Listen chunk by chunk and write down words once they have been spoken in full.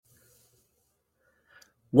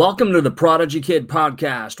Welcome to the Prodigy Kid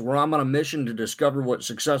podcast, where I'm on a mission to discover what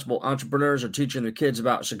successful entrepreneurs are teaching their kids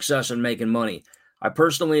about success and making money. I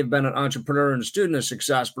personally have been an entrepreneur and a student of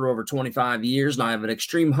success for over 25 years, and I have an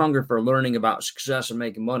extreme hunger for learning about success and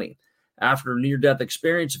making money. After a near-death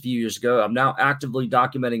experience a few years ago, I'm now actively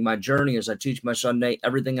documenting my journey as I teach my son Nate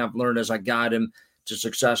everything I've learned as I guide him to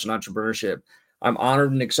success and entrepreneurship. I'm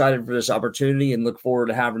honored and excited for this opportunity and look forward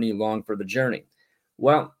to having you along for the journey.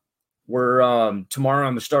 Well, tomorrow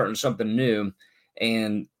I'm starting something new,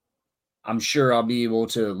 and I'm sure I'll be able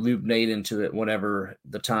to loop Nate into it whenever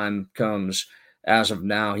the time comes. As of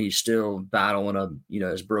now, he's still battling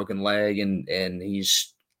his broken leg, and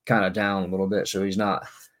he's kind of down a little bit. So he's not,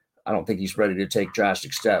 I don't think he's ready to take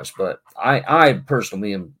drastic steps, but I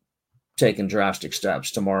personally am taking drastic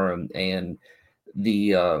steps tomorrow, and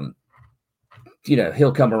he'll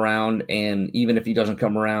come around. And even if he doesn't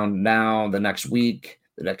come around now, the next week,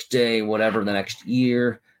 the next day, whatever, the next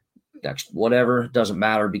year, next whatever, doesn't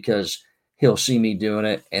matter, because he'll see me doing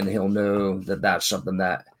it and he'll know that that's something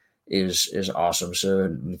that is awesome. So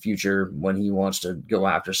in the future, when he wants to go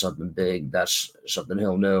after something big, that's something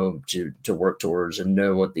he'll know to work towards and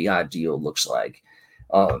know what the ideal looks like.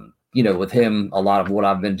 With him, a lot of what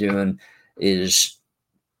I've been doing is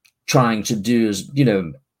trying to do is,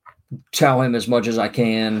 tell him as much as I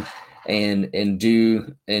can and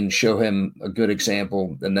do and show him a good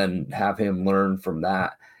example, and then have him learn from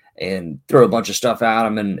that and throw a bunch of stuff at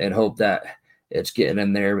him and hope that it's getting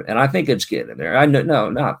in there. And I think it's getting in there. I know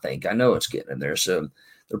it's getting in there. So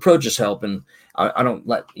the approach is helping. I don't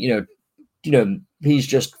let, he's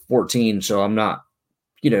just 14. So I'm not,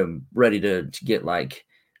 ready to get like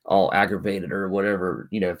all aggravated or whatever,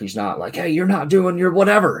 if he's not like, hey, you're not doing your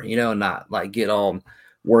whatever, and not like get all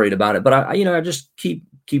worried about it. But I just keep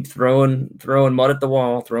throwing mud at the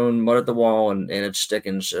wall, and it's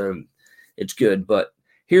sticking. So it's good. But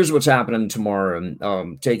here's what's happening tomorrow.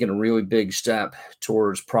 I'm taking a really big step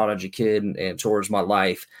towards Prodigy Kid and towards my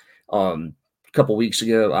life. A couple weeks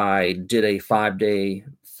ago, I did a 5-day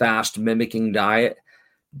fast mimicking diet.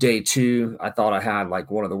 Day 2, I thought I had like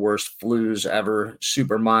one of the worst flus ever,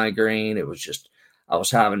 super migraine. It was just, I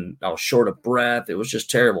was short of breath. It was just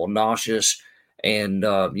terrible, nauseous. And,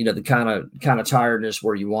 the kind of tiredness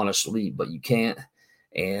where you want to sleep, but you can't.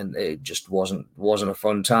 And it just wasn't a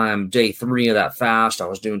fun time. Day 3 of that fast, I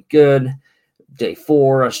was doing good. Day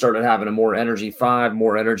 4, I started having a more energy. 5,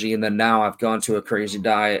 more energy. And then now I've gone to a crazy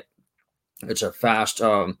diet. It's a fast,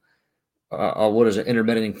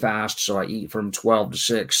 intermittent fast. So I eat from 12 to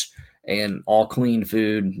 6 and all clean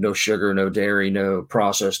food, no sugar, no dairy, no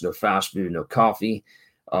processed, no fast food, no coffee.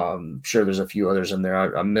 Sure, there's a few others in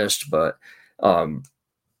there I missed, but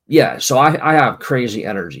so I have crazy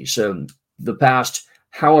energy. So the past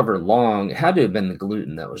however long, it had to have been the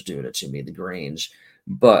gluten that was doing it to me, the grains,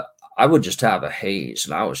 but I would just have a haze,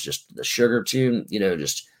 and I was just the sugar too,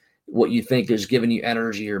 just what you think is giving you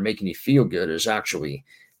energy or making you feel good is actually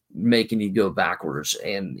making you go backwards.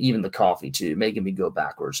 And even the coffee too, making me go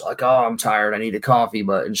backwards. Like, oh, I'm tired, I need a coffee,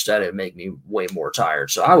 but instead it made me way more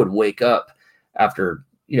tired. So I would wake up after,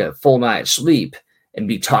 full night's sleep and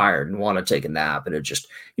be tired and want to take a nap. And it just,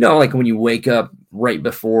 like when you wake up right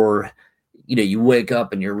before, you wake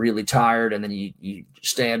up and you're really tired, and then you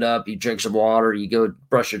stand up, you drink some water, you go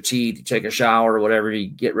brush your teeth, you take a shower or whatever, you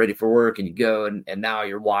get ready for work, and you go, and now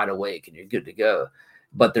you're wide awake and you're good to go.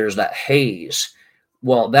 But there's that haze.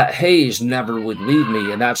 Well, that haze never would leave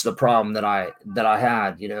me. And that's the problem that I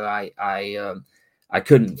had. I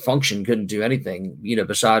couldn't function, couldn't do anything,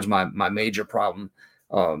 besides my major problem.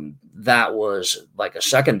 That was like a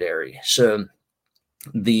secondary. So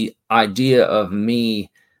the idea of me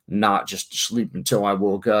not just sleep until I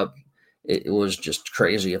woke up, it was just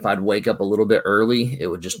crazy. If I'd wake up a little bit early, it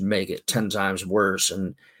would just make it 10 times worse.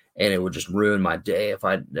 And it would just ruin my day if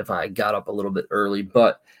I got up a little bit early.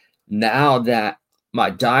 But now that my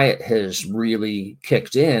diet has really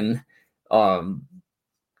kicked in,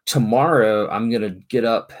 tomorrow I'm going to get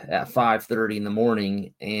up at 5:30 in the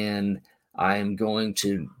morning, and I am going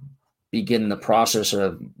to begin the process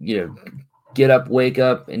of, get up, wake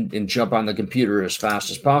up, and jump on the computer as fast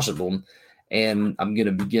as possible. And I'm going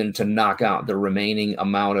to begin to knock out the remaining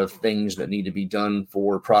amount of things that need to be done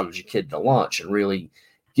for Prodigy Kid to launch and really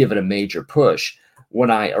give it a major push. When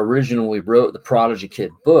I originally wrote the Prodigy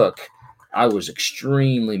Kid book, I was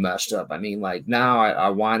extremely messed up. I mean, like now I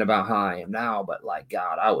whine about how I am now, but like,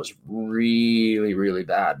 God, I was really, really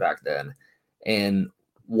bad back then. And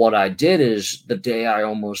what I did is the day I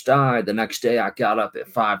almost died, the next day I got up at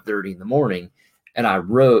 5:30 in the morning and I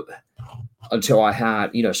wrote until I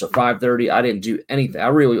had, so 5:30, I didn't do anything. I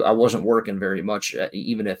wasn't working very much,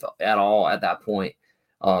 even if at all at that point.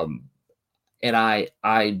 Um, and I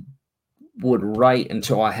would write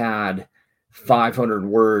until I had 500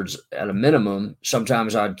 words at a minimum.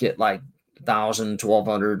 Sometimes I'd get like 1,000,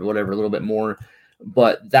 1,200, whatever, a little bit more.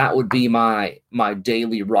 But that would be my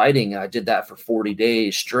daily writing. I did that for 40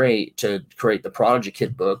 days straight to create the Prodigy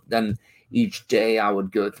Kid book. Then each day I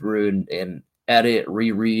would go through and edit,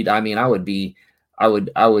 reread. I mean, I would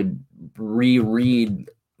reread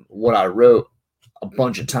what I wrote a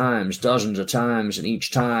bunch of times, dozens of times, and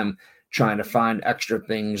each time trying to find extra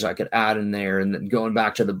things I could add in there, and then going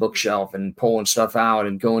back to the bookshelf and pulling stuff out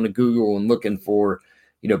and going to Google and looking for,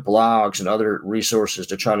 blogs and other resources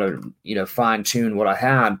to try to, fine tune what I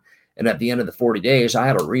had. And at the end of the 40 days, I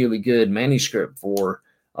had a really good manuscript for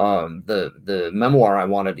the memoir I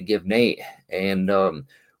wanted to give Nate. And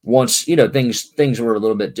once, things were a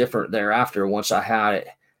little bit different thereafter. Once I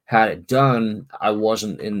had it done, I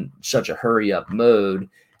wasn't in such a hurry up mode.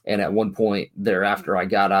 And at one point thereafter, I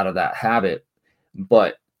got out of that habit.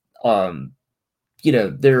 But,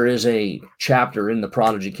 there is a chapter in the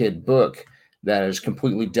Prodigy Kid book that is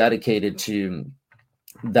completely dedicated to,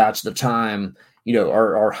 that's the time,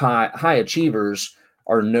 our high achievers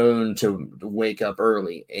are known to wake up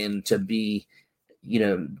early and to be,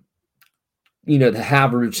 to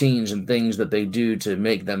have routines and things that they do to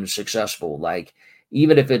make them successful. Like,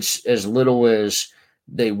 even if it's as little as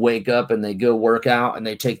they wake up and they go work out and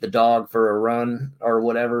they take the dog for a run or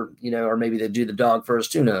whatever, or maybe they do the dog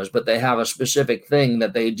first, who knows, but they have a specific thing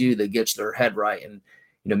that they do that gets their head right. And,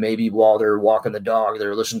 maybe while they're walking the dog,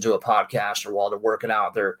 they're listening to a podcast, or while they're working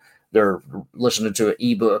out, they're listening to an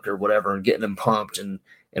ebook or whatever and getting them pumped and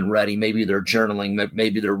ready. Maybe they're journaling,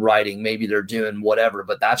 maybe they're writing, maybe they're doing whatever,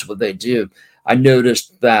 but that's what they do. I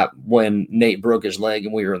noticed that when Nate broke his leg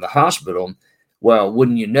and we were in the hospital, well,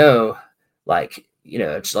 wouldn't you know, like,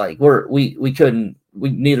 it's like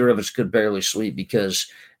neither of us could barely sleep, because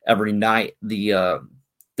every night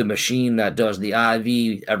the machine that does the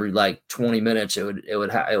IV, every like 20 minutes, it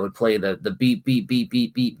would play the beep, beep, beep,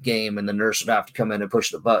 beep, beep game. And the nurse would have to come in and push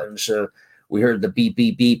the button. So we heard the beep,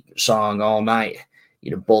 beep, beep song all night,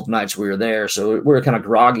 both nights we were there. So we were kind of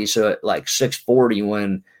groggy. So at like 6:40,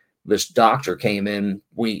 when this doctor came in,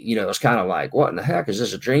 it was kind of like, what in the heck, is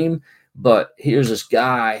this a dream? But here's this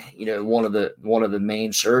guy, one of the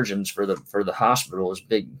main surgeons for the hospital, this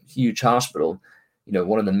big, huge hospital,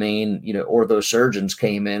 one of the main, ortho surgeons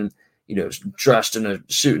came in, dressed in a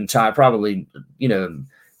suit and tie, probably,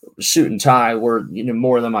 suit and tie were,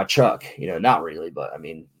 more than my Chuck, not really, but I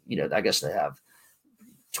mean, I guess they have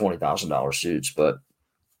 $20,000 suits, but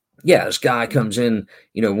yeah, this guy comes in,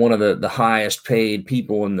 one of the highest paid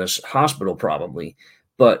people in this hospital probably,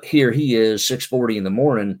 but here he is, 6:40 in the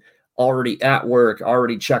morning, already at work,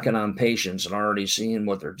 already checking on patients and already seeing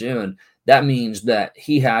what they're doing. That means that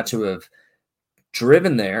he had to have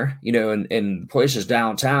driven there, in places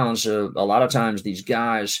downtown. So a lot of times these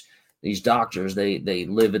guys, these doctors, they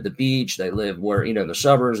live at the beach, they live where, the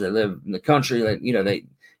suburbs, they live in the country, like,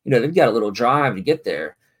 they've got a little drive to get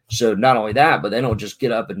there. So not only that, but they don't just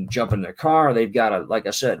get up and jump in their car. They've got to, like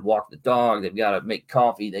I said, walk the dog. They've got to make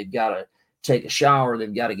coffee. They've got to take a shower.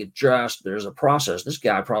 They've got to get dressed. There's a process. This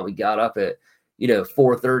guy probably got up at,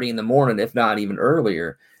 4:30 in the morning, if not even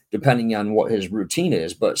earlier, depending on what his routine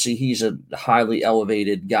is. But see, he's a highly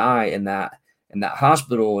elevated guy in that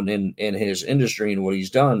hospital and in his industry and what he's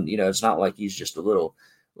done. It's not like he's just a little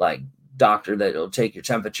like doctor that'll take your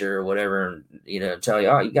temperature or whatever and, tell you,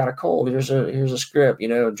 oh, you got a cold. Here's a script,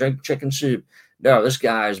 drink chicken soup. No, this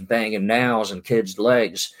guy's banging nails in kids'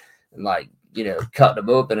 legs and like, cutting them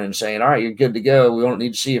open and saying, all right, you're good to go. We don't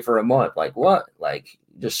need to see you for a month. Like, what? Like,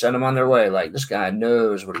 just send them on their way. Like, this guy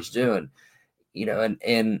knows what he's doing,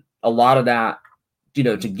 and a lot of that,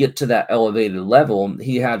 to get to that elevated level,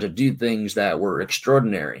 he had to do things that were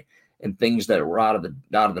extraordinary and things that were out of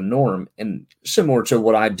the norm. And similar to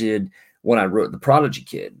what I did when I wrote the Prodigy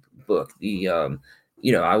Kid book,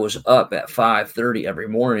 I was up at 5:30 every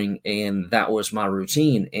morning, and that was my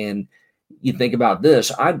routine. And you think about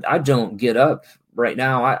this, I don't get up right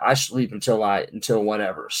now. I sleep until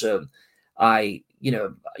whenever. So I,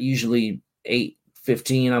 usually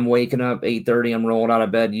 8:15, I'm waking up, 8:30, I'm rolling out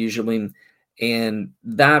of bed usually. And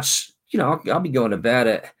that's, I'll be going to bed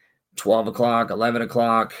at 12 o'clock, 11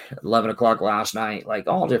 o'clock last night, like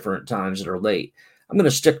all different times that are late. I'm going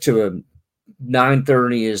to stick to a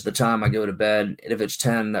 9:30 is the time I go to bed. And if it's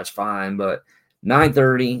 10, that's fine. But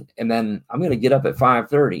 9:30, and then I'm going to get up at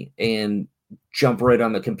 5:30 and jump right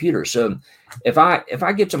on the computer. So if I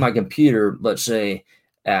get to my computer, let's say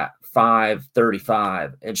at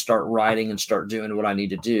 5:35 and start writing and start doing what I need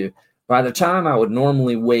to do, by the time I would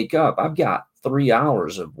normally wake up, I've got 3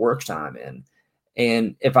 hours of work time in.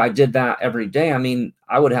 And if I did that every day, I mean,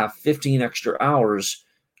 I would have 15 extra hours.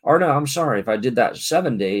 Or no, I'm sorry. If I did that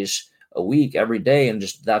 7 days a week every day and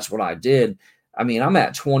just that's what I did, I mean, I'm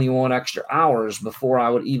at 21 extra hours before I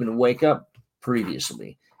would even wake up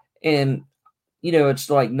previously. And, it's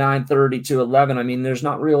like 9:30 to 11. I mean, there's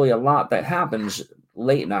not really a lot that happens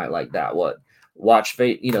late night like that. Look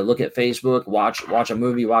at Facebook, watch a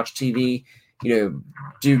movie, watch TV,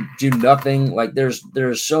 do nothing. Like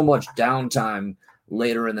there's so much downtime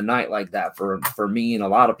later in the night like that for me and a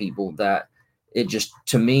lot of people that it just,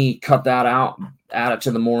 to me, cut that out, add it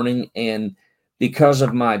to the morning. And because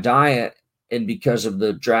of my diet and because of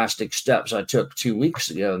the drastic steps I took 2 weeks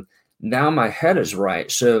ago, now my head is right.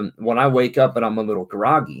 So when I wake up and I'm a little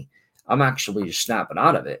groggy, I'm actually just snapping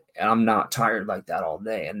out of it and I'm not tired like that all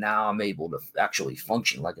day. And now I'm able to actually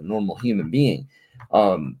function like a normal human being.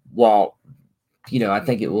 While, I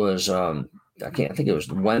think it was, I think it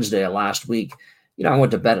was Wednesday of last week. I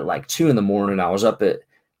went to bed at like 2 a.m. I was up at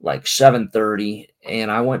like 7:30 and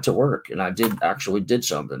I went to work and I did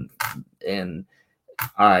something. And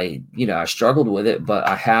I struggled with it, but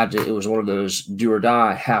I had to. It was one of those do or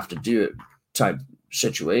die, have to do it type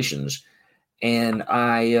situations, and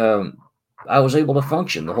I was able to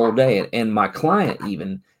function the whole day. And my client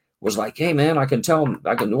even was like, "Hey, man,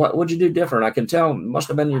 what'd you do different? I can tell. It must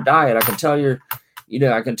have been your diet. I can tell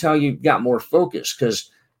I can tell you got more focus because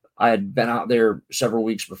I had been out there several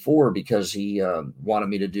weeks before because he wanted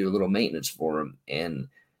me to do a little maintenance for him, and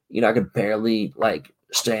I could barely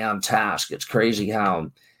stay on task. It's crazy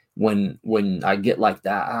how when I get like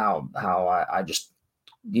that, how I just,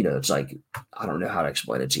 it's like, I don't know how to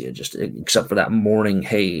explain it to you, just except for that morning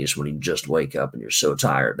haze when you just wake up and you're so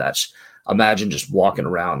tired. Imagine just walking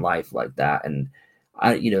around life like that. And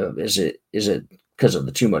is it because of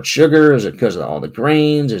the too much sugar? Is it because of all the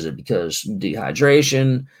grains? Is it because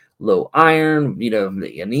dehydration, low iron,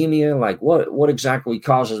 the anemia? Like what exactly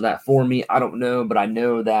causes that for me? I don't know, but I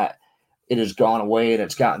know that it has gone away and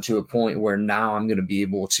it's gotten to a point where now I'm going to be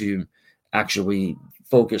able to actually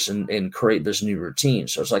focus and create this new routine.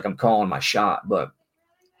 So it's like I'm calling my shot. But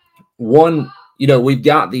we've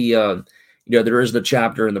got there is the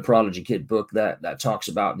chapter in the Prodigy Kid book that talks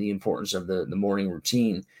about the importance of the morning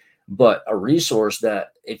routine. But a resource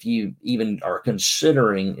that if you even are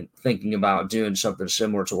considering and thinking about doing something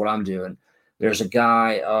similar to what I'm doing, there's a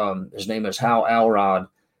guy, his name is Hal Elrod,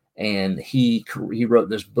 and he wrote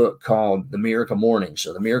this book called The Miracle Morning.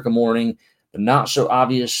 So The Miracle Morning, the not so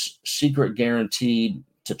obvious secret guaranteed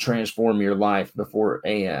to transform your life before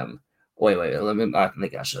AM. Wait, I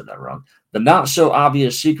think I said that wrong. The not so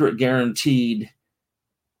obvious secret guaranteed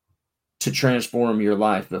to transform your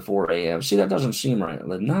life before AM. See, that doesn't seem right.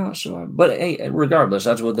 But hey, regardless,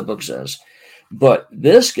 that's what the book says. But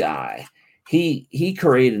this guy, he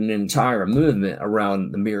created an entire movement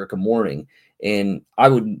around the Miracle Morning. And I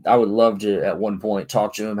would love to at one point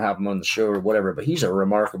talk to him, have him on the show or whatever, but he's a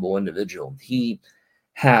remarkable individual. He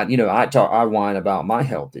had, I whine about my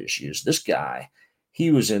health issues. This guy,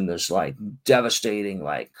 he was in this like devastating,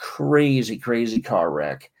 like crazy car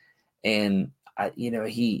wreck. And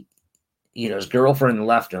his girlfriend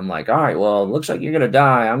left him like, all right, well, it looks like you're going to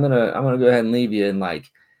die. I'm going to go ahead and leave you. And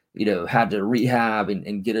had to rehab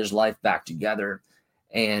and get his life back together.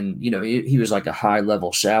 And, he was like a high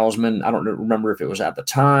level salesman. I don't remember if it was at the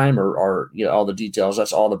time or all the details.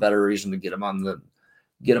 That's all the better reason to get him on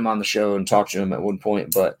the show and talk to him at one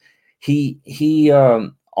point. But he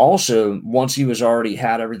also, once he was already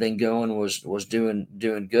had everything going, was doing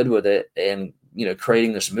good with it and,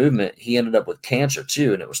 creating this movement, he ended up with cancer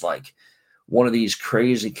too. And it was like one of these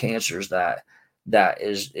crazy cancers that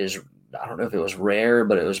is, I don't know if it was rare,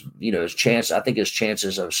 but it was, I think his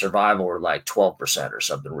chances of survival were like 12% or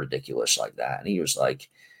something ridiculous like that. And he was like,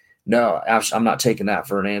 no, I'm not taking that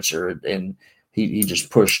for an answer. And he just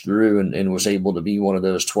pushed through and was able to be one of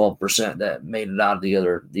those 12% that made it out of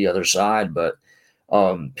the other side. But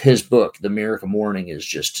his book, The Miracle Morning, is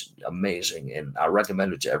just amazing. And I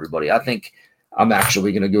recommend it to everybody. I think I'm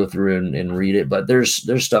actually going to go through and read it, but there's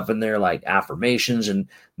stuff in there like affirmations and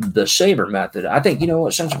the saber method. I think,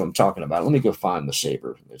 since I'm talking about it, let me go find the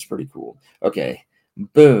saber. It's pretty cool. Okay.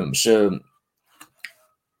 Boom. So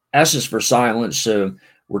S is for silence. So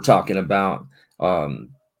we're talking about,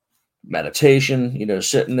 meditation,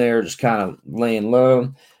 sitting there, just kind of laying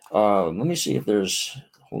low. Let me see if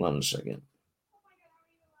hold on a second.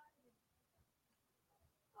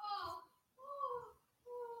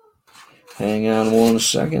 Hang on one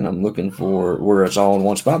second. I'm looking for where it's all in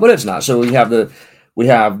one spot, but it's not. So we have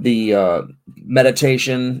the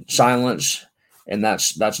meditation, silence, and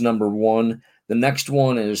that's number one. The next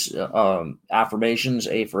one is affirmations.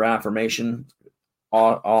 A for affirmation.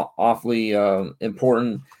 awfully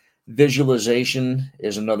important. Visualization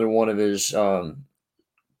is another one of his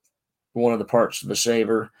one of the parts of the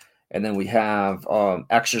saver. And then we have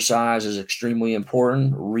exercise is extremely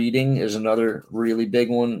important. Reading is another really big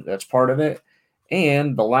one that's part of it.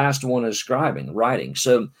 And the last one is scribing, writing.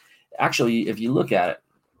 So actually, if you look at it,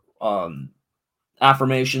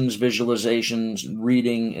 affirmations, visualizations,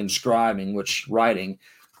 reading, and scribing, which writing,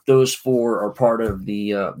 those four are part of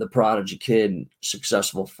the Prodigy Kid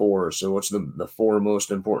successful four. So what's the four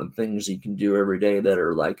most important things you can do every day that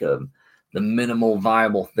are like the minimal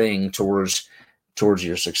viable thing towards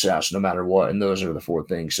your success, no matter what. And those are the four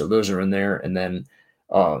things. So those are in there. And then,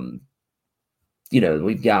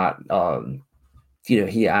 we've got,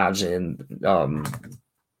 he adds in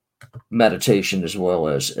meditation as well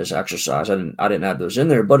as exercise. I didn't add those in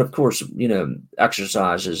there, but of course,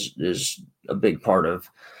 exercise is a big part of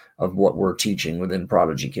what we're teaching within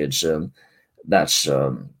Prodigy Kids. So that's,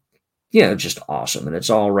 just awesome. And it's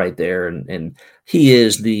all right there. And he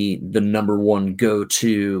is the number one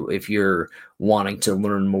go-to if you're wanting to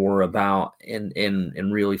learn more about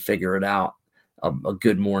and really figure it out, a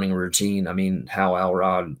good morning routine. I mean, Hal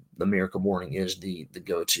Elrod, the Miracle Morning is the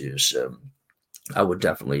go-to. So I would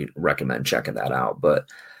definitely recommend checking that out. But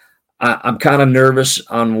I'm kind of nervous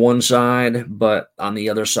on one side, but on the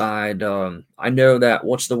other side, I know that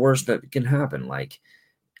what's the worst that can happen? Like,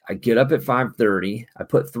 I get up at 5:30. I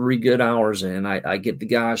put 3 good hours in. I get the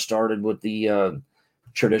guys started with the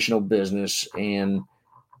traditional business. And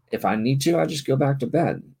if I need to, I just go back to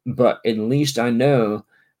bed. But at least I know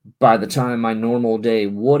by the time my normal day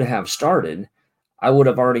would have started, I would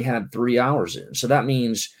have already had 3 hours in. So that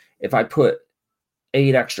means if I put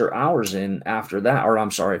 8 extra hours in after that, or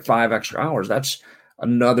I'm sorry, 5 extra hours, that's a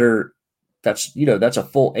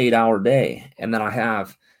full 8-hour day. And then I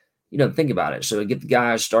have, think about it. So I get the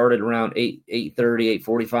guys started around 8:30,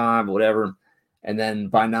 8:45, whatever. And then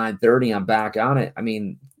by 9:30, I'm back on it. I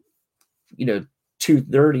mean,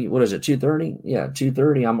 2:30, what is it? 2:30? Yeah.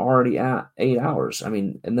 2:30. I'm already at 8 hours. I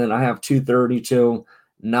mean, and then I have 2:30 till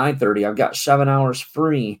 9:30. I've got 7 hours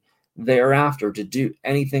free thereafter to do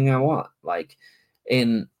anything I want.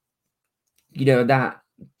 And that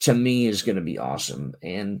to me is going to be awesome.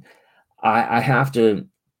 And I have to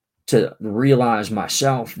realize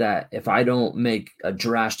myself that if I don't make a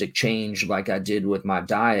drastic change like I did with my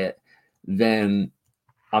diet, then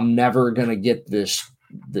I'm never going to get this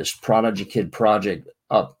Prodigy Kid project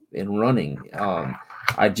up and running.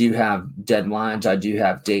 I do have deadlines. I do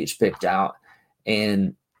have dates picked out,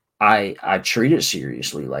 and I treat it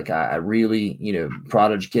seriously. Like I really,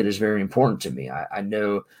 Prodigy Kid is very important to me. I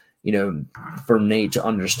know, for Nate to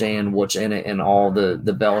understand what's in it and all the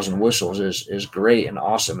bells and whistles is great and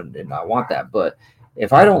awesome. And I want that. But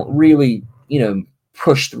if I don't really,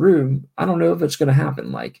 push through, I don't know if it's going to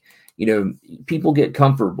happen. People get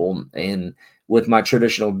comfortable, and with my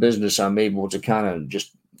traditional business, I'm able to kind of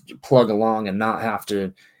just plug along and not have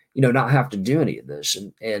to do any of this.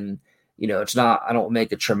 And it's not, I don't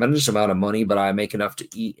make a tremendous amount of money, but I make enough to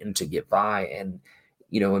eat and to get by. And,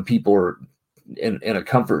 when people are in a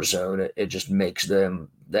comfort zone, it just makes them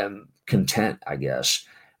content, I guess.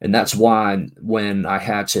 And that's why when I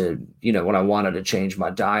had to, when I wanted to change my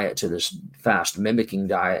diet to this fast mimicking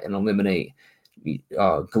diet and eliminate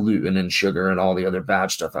gluten and sugar and all the other bad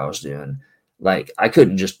stuff I was doing, I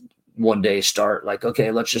couldn't just one day start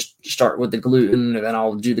okay, let's just start with the gluten and then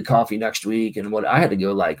I'll do the coffee next week. And what I had to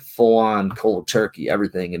go full on cold turkey,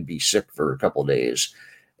 everything, and be sick for a couple of days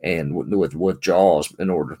and with withdrawals in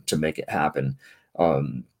order to make it happen.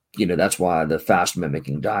 That's why the fast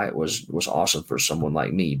mimicking diet was awesome for someone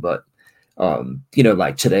like me. But,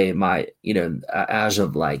 today, as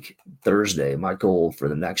of Thursday, my goal for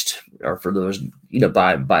the next, or for those,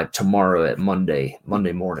 by tomorrow at Monday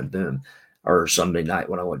morning, boom, or Sunday night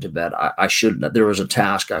when I went to bed, there was a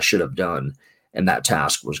task I should have done. And that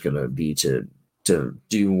task was going to be to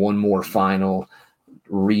do one more final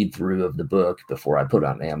read through of the book before I put it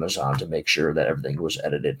on Amazon to make sure that everything was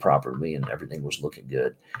edited properly and everything was looking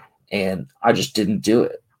good. And I just didn't do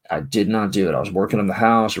it. I did not do it. I was working on the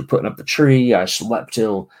house or putting up the tree. I slept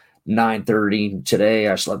till 9:30 today.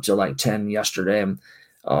 I slept till 10 yesterday.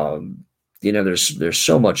 There's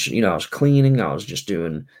so much, I was cleaning. I was just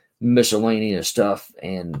doing miscellaneous stuff.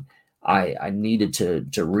 And I needed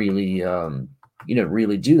to really,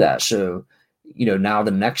 really do that. So, now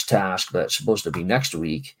the next task that's supposed to be next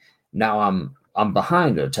week, now I'm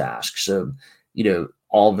behind a task. So,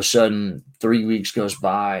 all of a sudden 3 weeks goes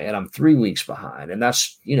by and I'm 3 weeks behind. And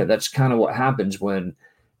that's kind of what happens when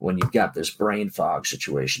you've got this brain fog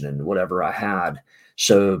situation and whatever I had.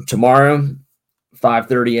 So tomorrow,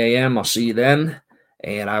 5:30 a.m., I'll see you then.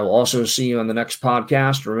 And I will also see you on the next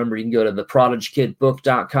podcast. Remember, you can go to the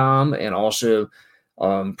prodigykidbook.com and also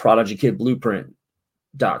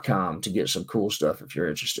prodigykidblueprint.com to get some cool stuff if you're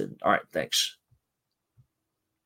interested. All right, thanks.